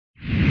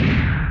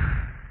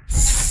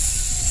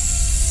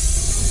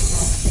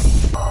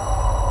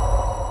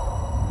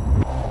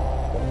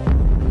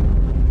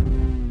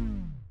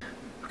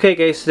Okay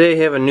guys, today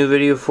I have a new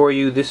video for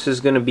you. This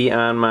is going to be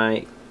on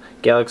my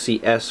Galaxy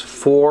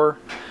S4,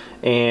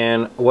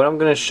 and what I'm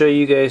going to show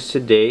you guys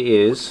today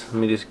is,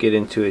 let me just get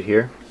into it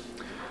here.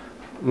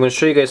 I'm going to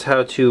show you guys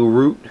how to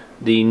root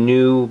the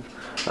new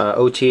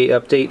OTA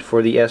update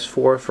for the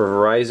S4 for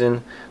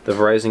Verizon, the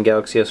Verizon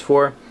Galaxy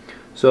S4.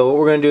 So what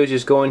we're going to do is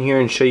just go in here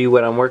and show you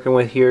what I'm working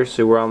with here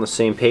so we're on the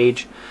same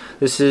page.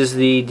 This is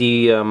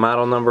the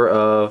model number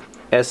of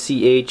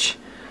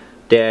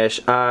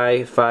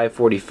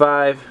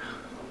SCH-I545.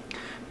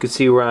 You can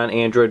see we're on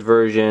Android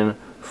version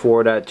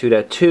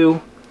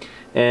 4.2.2,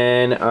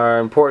 and our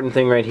important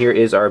thing right here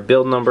is our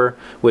build number,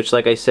 which,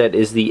 like I said,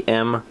 is the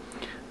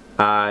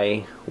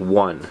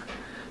MI1.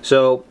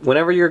 So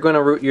whenever you're going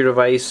to root your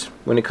device,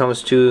 when it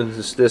comes to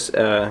this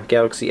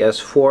Galaxy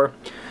S4,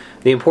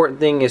 the important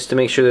thing is to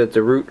make sure that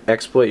the root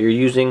exploit you're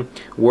using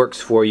works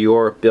for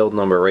your build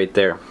number right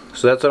there.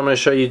 So that's what I'm going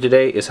to show you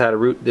today, is how to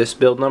root this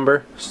build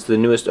number. It's the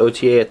newest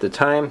OTA at the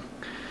time,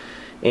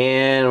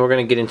 and we're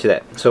going to get into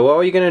that. So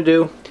all you're going to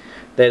do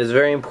that is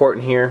very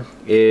important here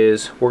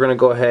is we're going to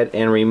go ahead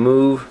and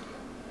remove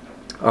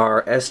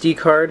our SD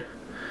card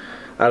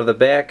out of the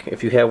back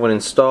if you have one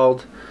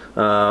installed.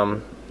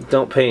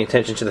 Don't pay any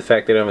attention to the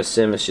fact that I don't have a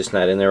SIM, it's just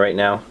not in there right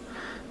now.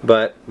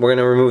 But we're going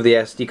to remove the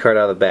SD card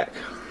out of the back.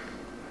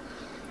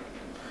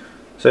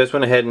 So I just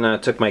went ahead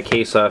and took my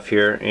case off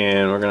here,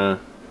 and we're going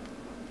to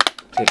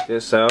take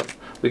this out.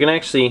 We can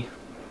actually,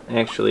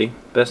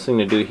 best thing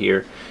to do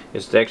here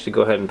is to actually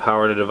go ahead and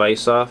power the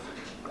device off,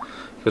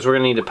 because we're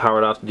going to need to power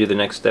it off to do the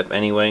next step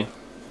anyway.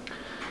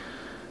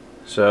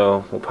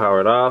 So we'll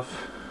power it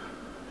off.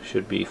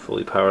 Should be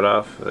fully powered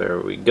off. There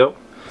we go.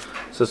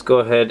 So let's go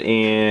ahead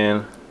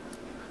and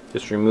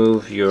just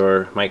remove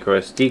your micro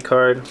SD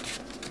card,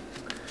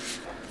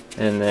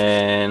 and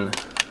then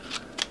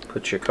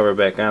put your cover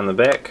back on the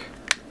back.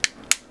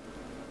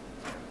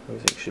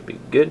 Everything should be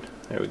good.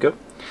 There we go.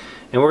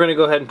 And we're going to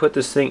go ahead and put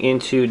this thing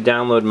into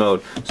download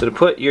mode. So to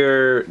put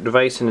your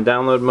device into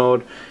download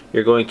mode,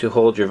 you're going to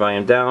hold your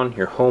volume down,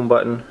 your home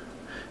button,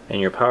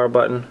 and your power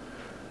button,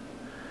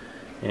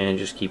 and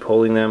just keep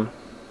holding them.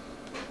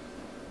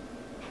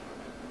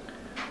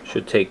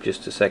 Should take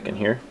just a second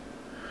here.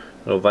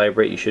 It'll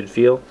vibrate, you should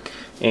feel.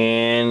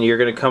 And you're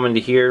going to come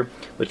into here,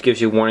 which gives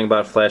you a warning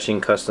about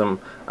flashing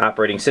custom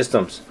operating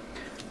systems.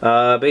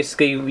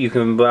 Basically, you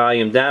can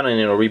volume down and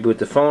it'll reboot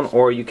the phone,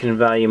 or you can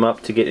volume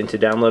up to get into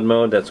download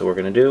mode. That's what we're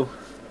going to do.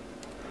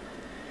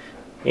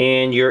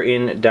 And you're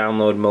in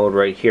download mode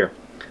right here.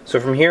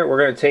 So from here, we're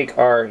going to take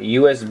our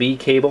USB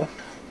cable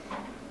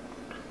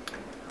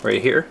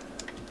right here.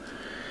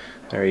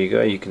 There you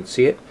go, you can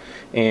see it.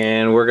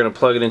 And we're going to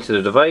plug it into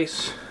the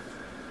device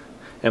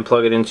and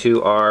plug it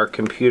into our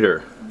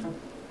computer.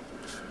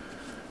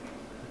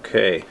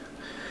 Okay.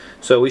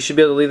 So we should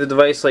be able to leave the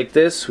device like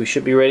this. We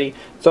should be ready.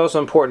 It's also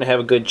important to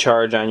have a good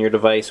charge on your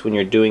device when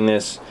you're doing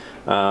this.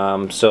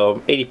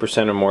 So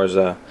 80% or more is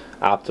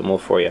optimal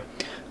for you.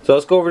 So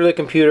let's go over to the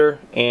computer,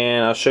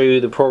 and I'll show you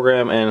the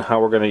program and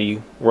how we're going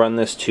to run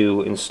this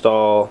to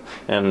install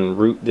and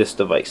root this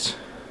device.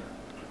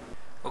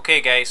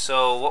 Okay guys,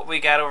 so what we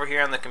got over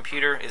here on the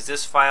computer is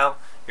this file.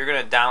 You're going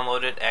to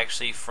download it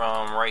actually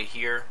from right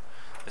here.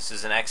 This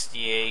is an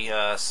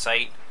XDA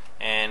site,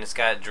 and it's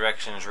got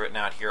directions written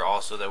out here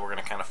also that we're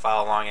going to kind of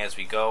follow along as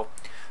we go.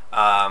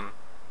 So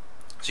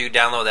you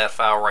download that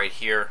file right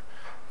here.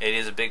 It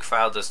is a big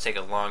file, it does take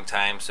a long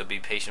time, so be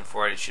patient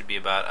for it. It should be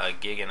about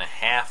 1.5 gigs,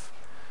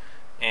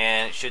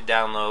 and it should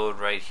download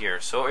right here.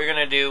 So what you're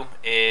going to do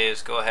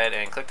is go ahead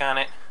and click on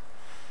it.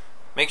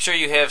 Make sure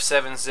you have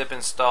 7-zip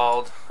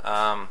installed.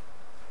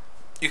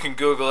 You can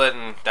Google it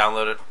and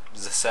download it.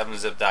 It's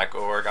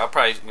 7zip.org. I'll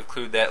probably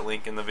include that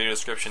link in the video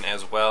description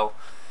as well.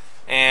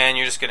 And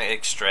you're just going to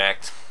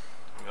extract.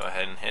 Go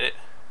ahead and hit it.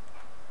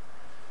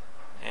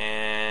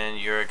 And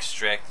you're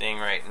extracting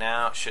right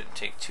now. It shouldn't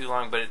take too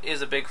long, but it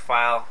is a big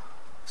file.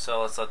 So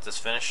let's let this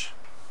finish.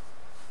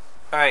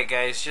 Alright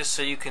guys, just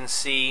so you can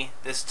see,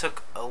 this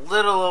took a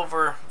little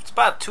over, it's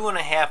about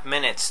 2.5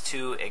 minutes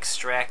to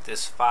extract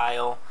this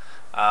file.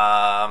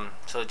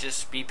 So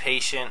just be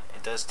patient.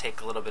 It does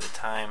take a little bit of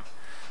time.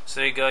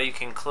 So there you go, you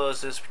can close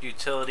this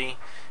utility.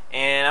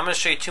 And I'm going to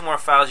show you 2 more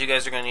files you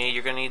guys are going to need.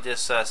 You're going to need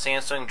this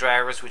Samsung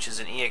drivers, which is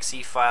an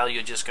exe file.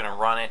 You're just going to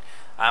run it.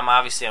 I'm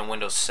obviously on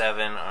Windows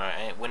 7, or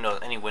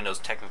any Windows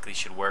technically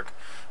should work.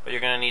 But you're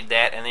going to need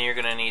that, and then you're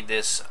going to need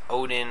this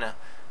Odin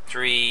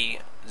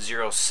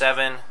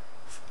 307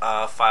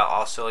 file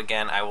also.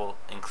 Again, I will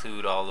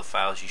include all the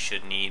files you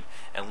should need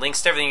and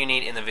links to everything you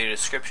need in the video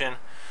description.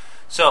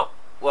 So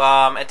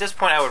at this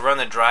point I would run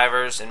the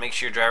drivers and make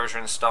sure your drivers are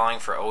installing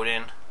for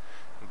Odin,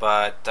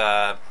 but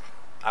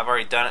I've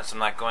already done it, so I'm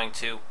not going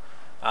to.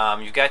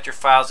 You've got your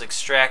files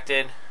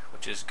extracted,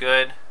 which is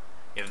good.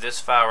 You have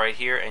this file right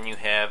here, and you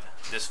have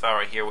this file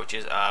right here, which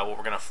is what we're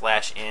going to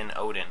flash in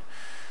Odin.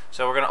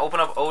 So we're going to open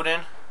up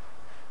Odin,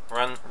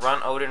 run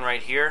Odin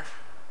right here,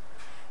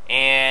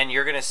 and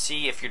you're going to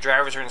see if your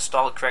drivers are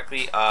installed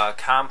correctly,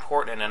 COM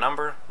port and a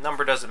number.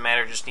 Number doesn't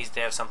matter, just needs to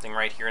have something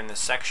right here in this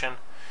section.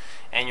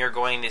 And you're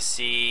going to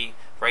see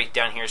right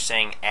down here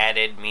saying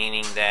added,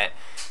 meaning that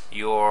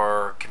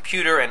your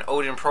computer and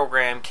Odin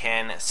program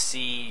can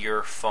see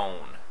your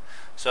phone.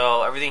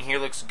 So everything here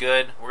looks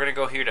good. We're going to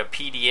go here to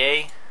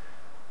PDA,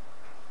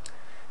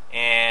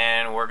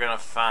 and we're going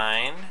to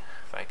find,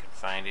 if I can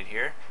find it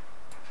here,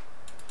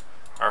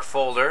 our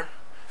folder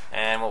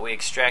and what we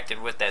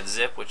extracted with that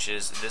zip, which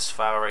is this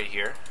file right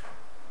here.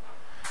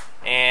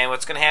 And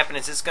what's going to happen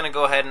is it's going to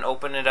go ahead and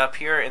open it up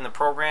here in the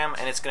program,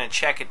 and it's going to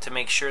check it to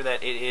make sure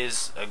that it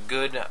is a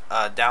good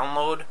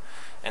download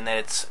and that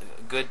it's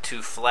good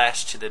to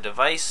flash to the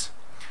device.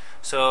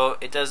 So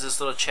it does this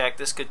little check.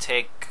 This could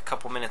take a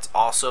couple minutes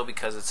also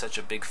because it's such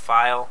a big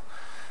file.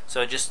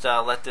 So just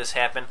let this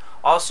happen.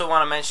 Also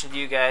want to mention to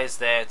you guys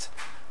that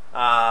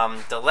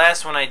the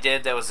last one I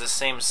did that was the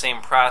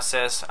same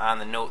process on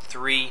the Note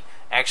 3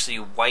 actually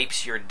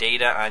wipes your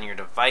data on your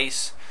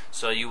device.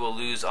 So you will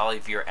lose all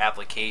of your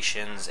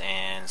applications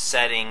and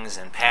settings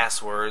and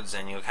passwords,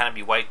 and you'll kind of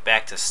be wiped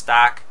back to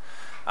stock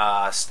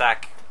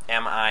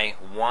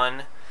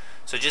MI1.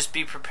 So just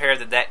be prepared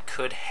that that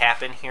could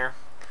happen here.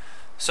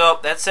 So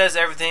that says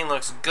everything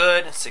looks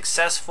good,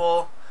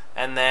 successful,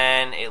 and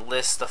then it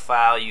lists the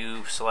file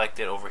you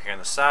selected over here on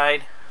the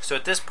side. So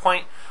at this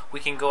point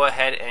we can go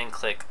ahead and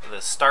click the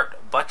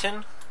start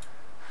button,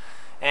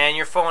 and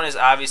your phone is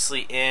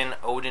obviously in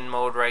Odin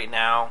mode right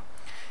now,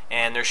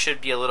 and there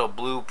should be a little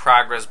blue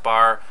progress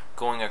bar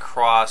going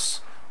across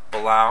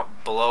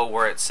below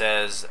where it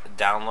says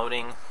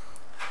downloading,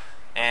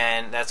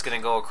 and that's going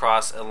to go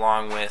across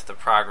along with the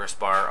progress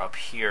bar up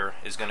here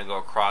is going to go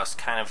across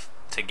kind of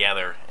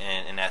together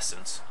in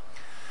essence.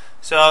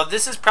 So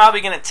this is probably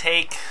going to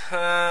take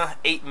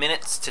 8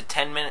 minutes to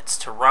 10 minutes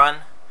to run.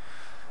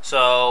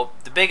 So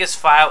the biggest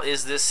file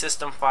is this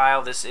system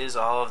file. This is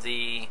all of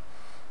the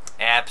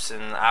apps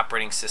and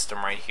operating system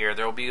right here.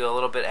 There will be a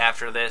little bit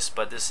after this,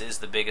 but this is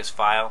the biggest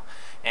file.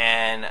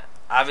 And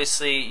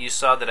obviously you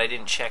saw that I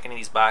didn't check any of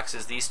these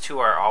boxes. These two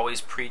are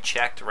always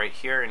pre-checked right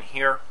here and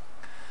here.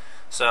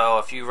 So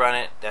if you run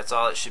it, that's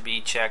all it should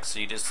be checked. So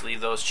you just leave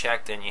those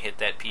checked and you hit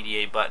that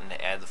PDA button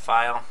to add the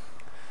file.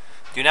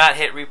 Do not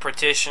hit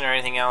repartition or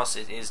anything else.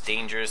 It is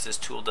dangerous. This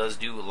tool does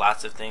do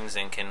lots of things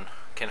and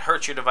can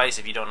hurt your device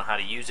if you don't know how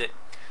to use it.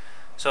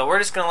 So we're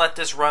just going to let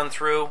this run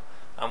through.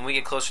 When we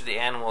get closer to the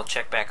end, we'll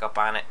check back up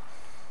on it.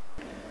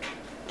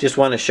 Just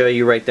want to show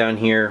you right down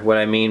here what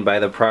I mean by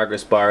the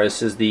progress bar.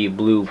 This is the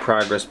blue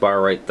progress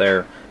bar right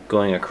there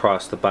going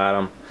across the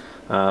bottom.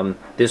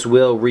 This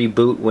will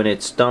reboot when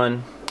it's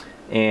done,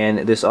 and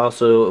this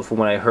also, from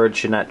what I heard,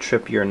 should not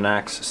trip your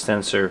NOx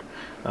sensor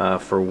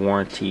for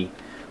warranty,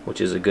 which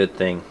is a good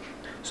thing.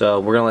 So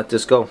we're going to let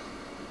this go.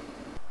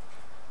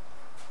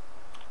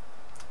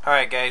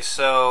 Alright guys,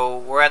 so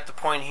we're at the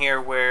point here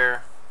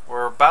where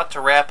we're about to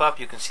wrap up.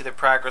 You can see the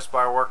progress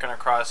bar working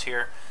across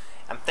here.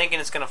 I'm thinking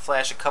it's going to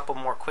flash a couple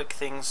more quick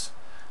things.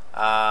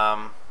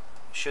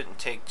 Shouldn't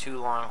take too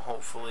long,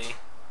 hopefully.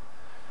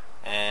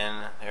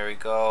 And there we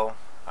go.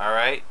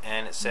 Alright,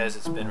 and it says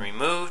it's been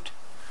removed.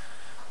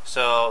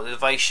 So the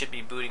device should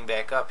be booting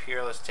back up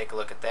here. Let's take a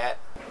look at that.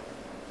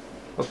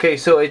 Okay,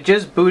 so it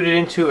just booted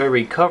into a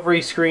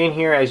recovery screen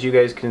here, as you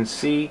guys can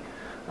see,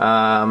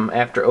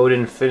 after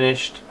Odin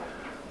finished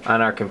on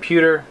our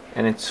computer,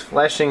 and it's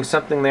flashing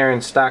something there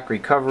in stock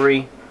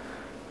recovery.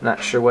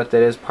 Not sure what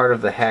that is, part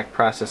of the hack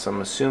process,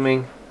 I'm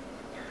assuming.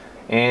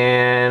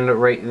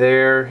 And right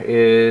there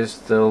is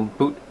the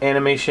boot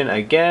animation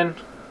again.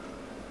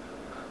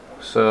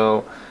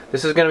 So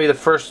this is going to be the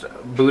first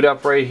boot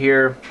up right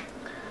here,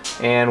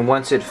 and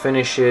once it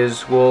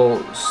finishes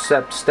we'll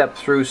step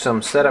through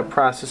some setup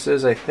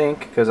processes, I think,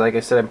 because like I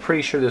said, I'm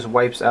pretty sure this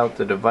wipes out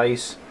the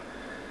device.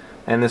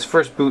 And this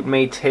first boot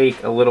may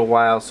take a little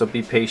while, so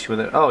be patient with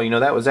it. Oh, you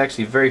know, that was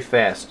actually very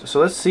fast. So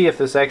let's see if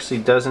this actually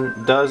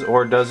does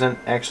or doesn't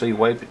actually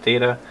wipe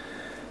data.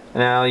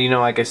 Now, you know,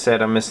 like I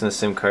said, I'm missing a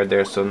SIM card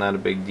there, so not a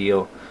big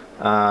deal.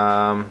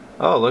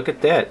 Oh, look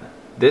at that.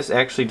 This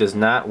actually does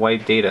not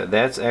wipe data.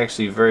 That's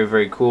actually very,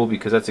 very cool,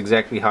 because that's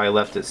exactly how I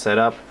left it set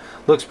up.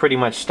 Looks pretty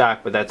much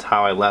stock, but that's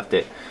how I left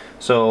it.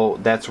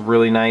 So that's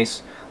really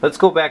nice. Let's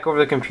go back over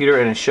the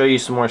computer and show you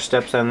some more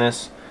steps on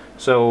this.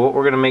 So what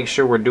we're going to make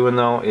sure we're doing,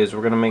 though, is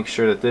we're going to make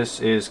sure that this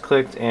is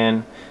clicked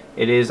and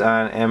it is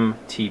on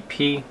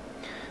MTP,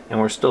 and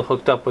we're still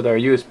hooked up with our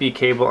USB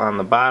cable on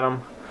the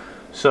bottom.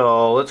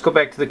 So let's go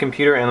back to the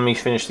computer and let me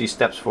finish these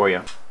steps for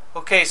you.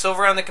 Okay, so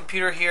over on the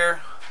computer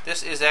here,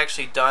 this is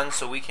actually done,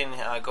 so we can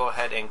go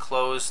ahead and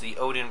close the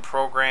Odin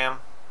program.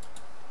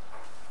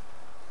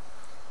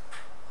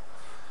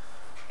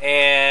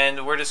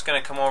 And we're just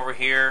going to come over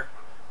here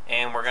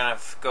and we're going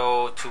to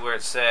go to where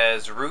it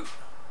says root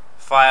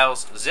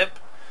files zip,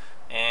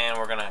 and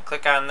we're going to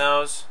click on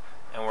those,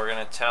 and we're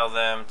going to tell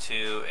them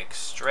to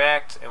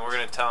extract, and we're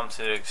going to tell them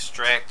to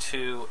extract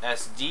to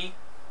SD.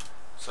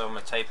 So I'm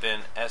going to type in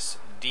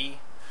SD,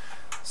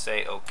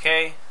 say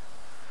OK,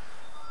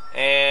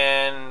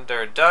 and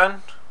they're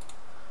done.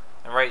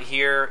 And right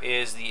here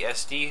is the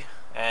SD,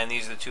 and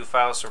these are the two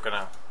files, so we're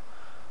going to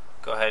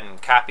go ahead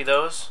and copy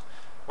those.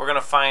 We're going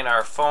to find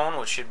our phone,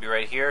 which should be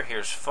right here.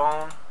 Here's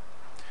phone.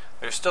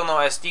 There's still no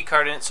SD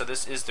card in it, so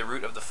this is the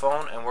root of the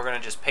phone, and we're going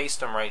to just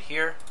paste them right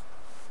here.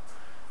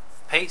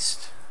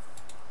 Paste.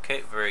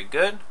 Okay, very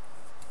good.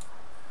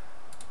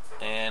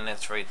 And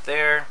that's right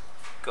there.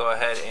 Go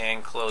ahead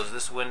and close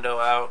this window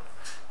out.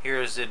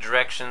 Here's the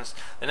directions.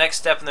 The next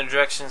step in the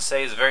directions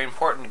say is very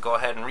important. Go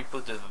ahead and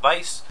reboot the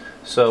device.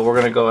 So we're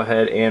going to go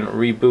ahead and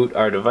reboot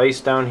our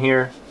device down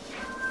here.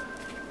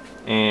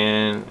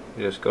 And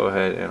just go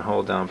ahead and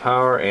hold down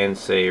power and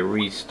say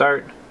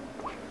restart.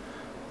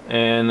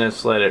 And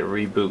let's let it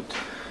reboot.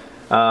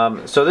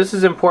 So this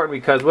is important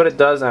because what it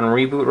does on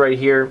reboot right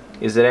here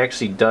is it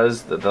actually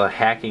does the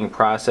hacking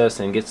process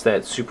and gets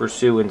that Super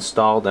SU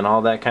installed and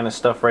all that kind of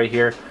stuff right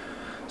here.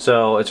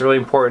 So it's really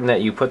important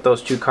that you put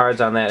those two cards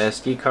on that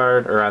SD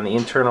card or on the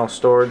internal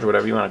storage,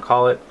 whatever you want to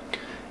call it,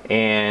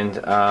 and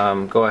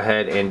go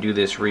ahead and do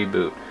this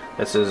reboot.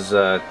 This is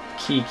a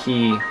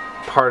key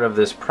part of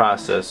this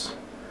process.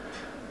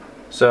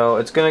 So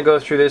it's going to go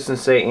through this and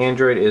say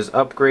Android is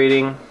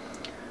upgrading.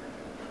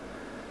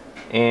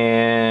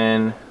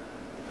 And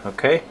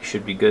okay,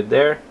 should be good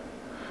there.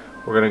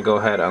 We're going to go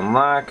ahead and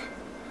unlock.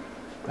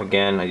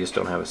 Again, I just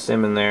don't have a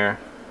SIM in there.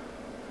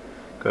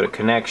 Go to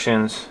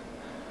connections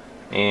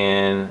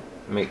and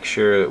make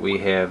sure that we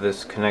have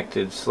this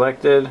connected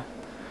selected.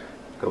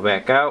 Go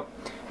back out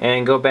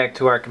and go back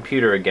to our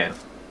computer again.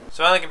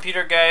 So on the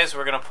computer, guys,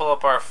 we're going to pull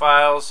up our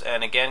files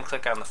and again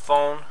click on the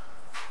phone.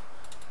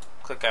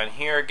 Click on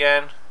here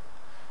again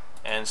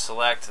and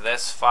select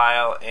this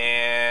file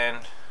and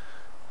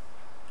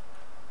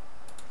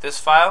this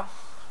file,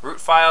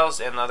 root files,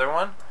 and another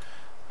one,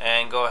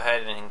 and go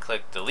ahead and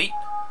click delete.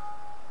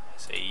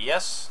 Say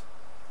yes.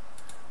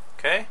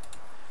 Okay,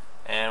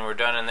 and we're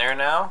done in there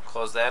now.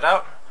 Close that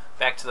out.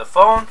 Back to the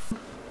phone.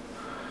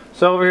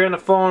 So over here on the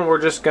phone, we're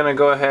just gonna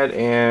go ahead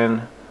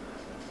and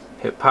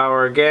hit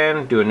power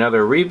again, do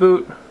another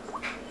reboot,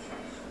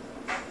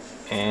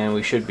 and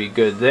we should be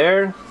good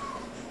there.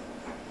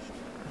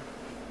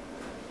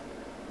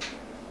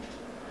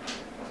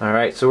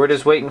 Alright, so we're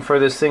just waiting for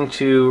this thing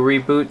to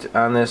reboot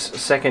on this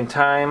second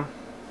time.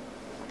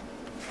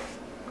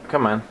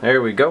 Come on,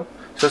 there we go.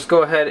 So let's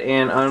go ahead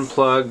and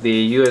unplug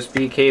the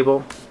USB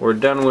cable. We're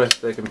done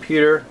with the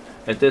computer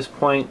at this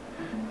point,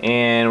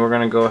 and we're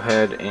going to go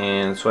ahead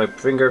and swipe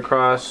finger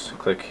across,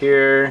 click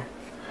here,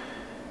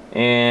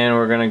 and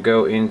we're going to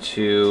go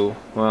into,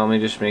 well, let me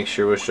just make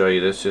sure we'll show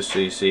you this just so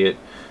you see it.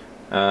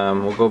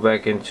 We'll go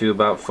back into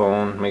About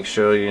Phone, make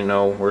sure you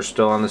know we're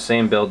still on the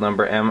same build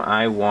number,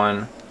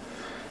 MI1.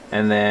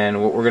 And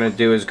then what we're going to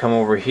do is come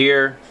over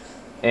here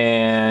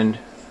and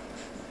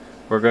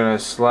we're going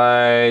to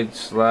slide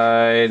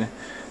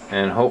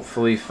and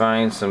hopefully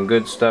find some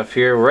good stuff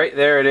here. Right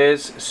there it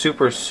is,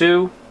 Super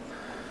SU.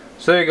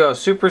 So there you go,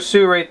 Super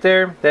SU right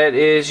there. That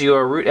is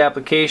your root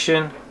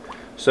application.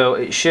 So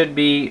it should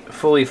be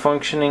fully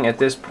functioning at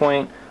this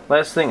point.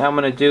 Last thing I'm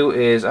going to do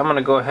is I'm going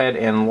to go ahead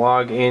and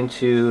log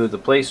into the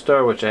Play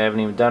Store, which I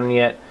haven't even done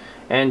yet,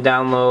 and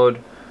download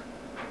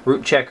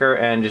Root Checker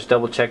and just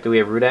double check that we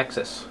have root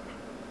access.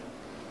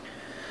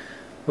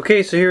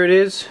 Okay, so here it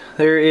is.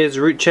 There is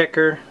Root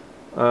Checker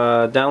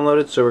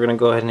downloaded, so we're going to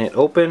go ahead and hit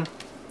open.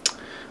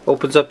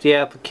 Opens up the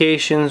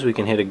applications. We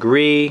can hit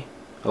agree,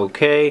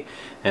 okay,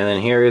 and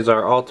then here is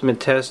our ultimate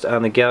test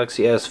on the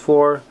Galaxy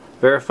S4.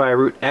 Verify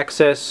root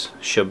access,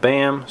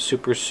 shabam,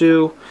 Super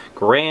SU,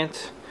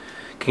 grant.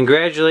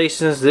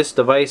 Congratulations, this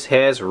device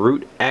has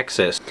root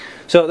access.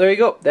 So there you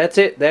go, that's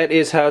it. That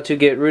is how to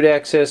get root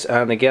access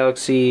on the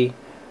Galaxy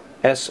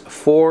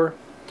S4.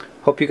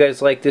 Hope you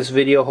guys liked this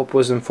video. Hope it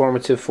was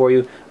informative for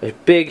you. A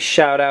big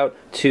shout out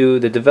to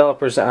the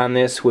developers on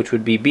this, which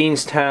would be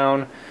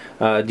Beanstown,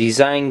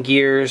 Design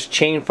Gears,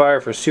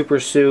 Chainfire for Super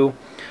SU.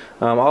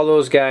 All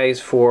those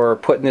guys for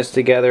putting this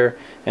together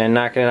and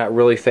knocking it out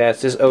really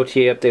fast. This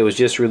OTA update was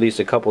just released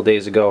a couple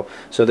days ago,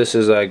 so this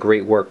is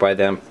great work by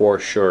them for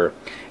sure.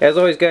 As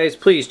always, guys,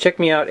 please check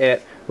me out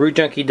at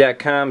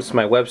rootjunkie.com. It's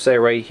my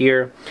website right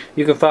here.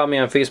 You can follow me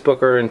on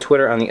Facebook or on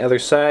Twitter on the other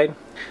side.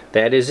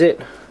 That is it.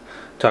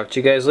 Talk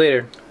to you guys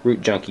later. Root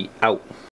Junkie out.